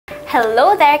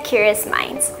Hello there, curious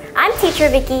minds! I'm Teacher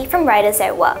Vicky from Writers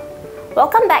at Work.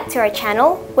 Welcome back to our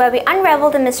channel where we unravel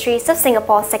the mysteries of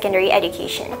Singapore's secondary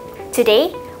education.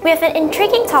 Today, we have an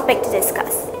intriguing topic to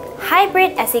discuss: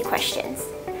 hybrid essay questions.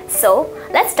 So,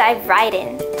 let's dive right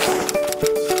in.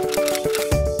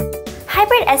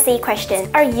 Hybrid essay questions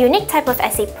are a unique type of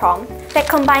essay prompt that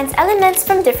combines elements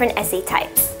from different essay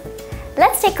types.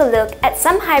 Let's take a look at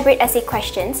some hybrid essay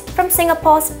questions from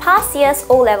Singapore's past year's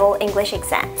O-Level English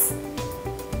exams.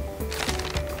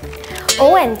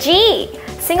 OMG!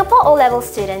 Singapore O-Level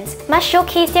students must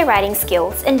showcase their writing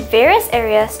skills in various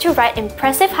areas to write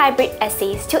impressive hybrid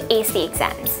essays to ace the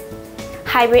exams.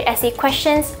 Hybrid essay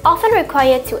questions often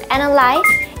require you to analyze,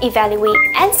 evaluate,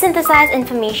 and synthesize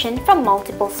information from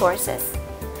multiple sources.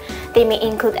 They may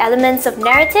include elements of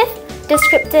narrative,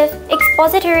 descriptive,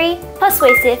 expository,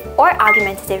 persuasive, or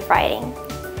argumentative writing.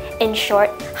 In short,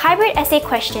 hybrid essay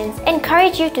questions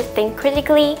encourage you to think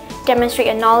critically, demonstrate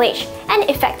your knowledge, and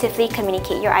effectively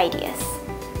communicate your ideas.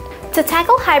 To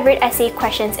tackle hybrid essay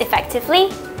questions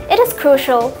effectively, it is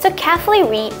crucial to carefully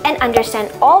read and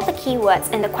understand all the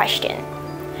keywords in the question.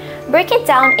 Break it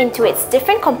down into its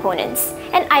different components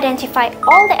and identify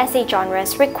all the essay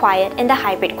genres required in the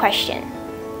hybrid question.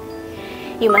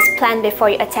 You must plan before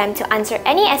you attempt to answer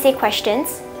any essay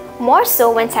questions, more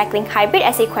so when tackling hybrid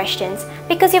essay questions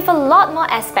because you have a lot more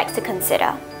aspects to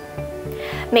consider.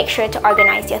 Make sure to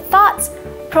organize your thoughts,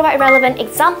 provide relevant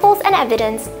examples and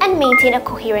evidence, and maintain a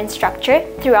coherent structure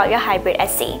throughout your hybrid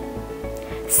essay.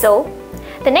 So,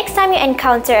 the next time you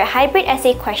encounter a hybrid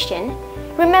essay question,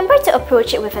 remember to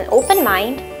approach it with an open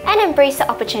mind and embrace the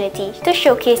opportunity to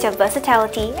showcase your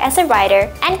versatility as a writer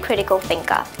and critical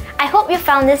thinker. I hope you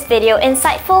found this video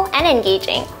insightful and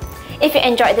engaging. If you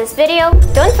enjoyed this video,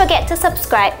 don't forget to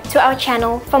subscribe to our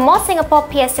channel for more Singapore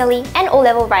PSLE and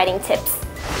O-Level writing tips.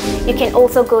 You can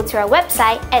also go to our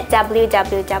website at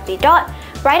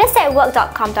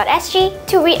www.writersatwork.com.sg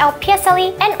to read our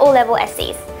PSLE and O-Level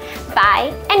essays.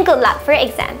 Bye and good luck for your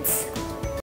exams!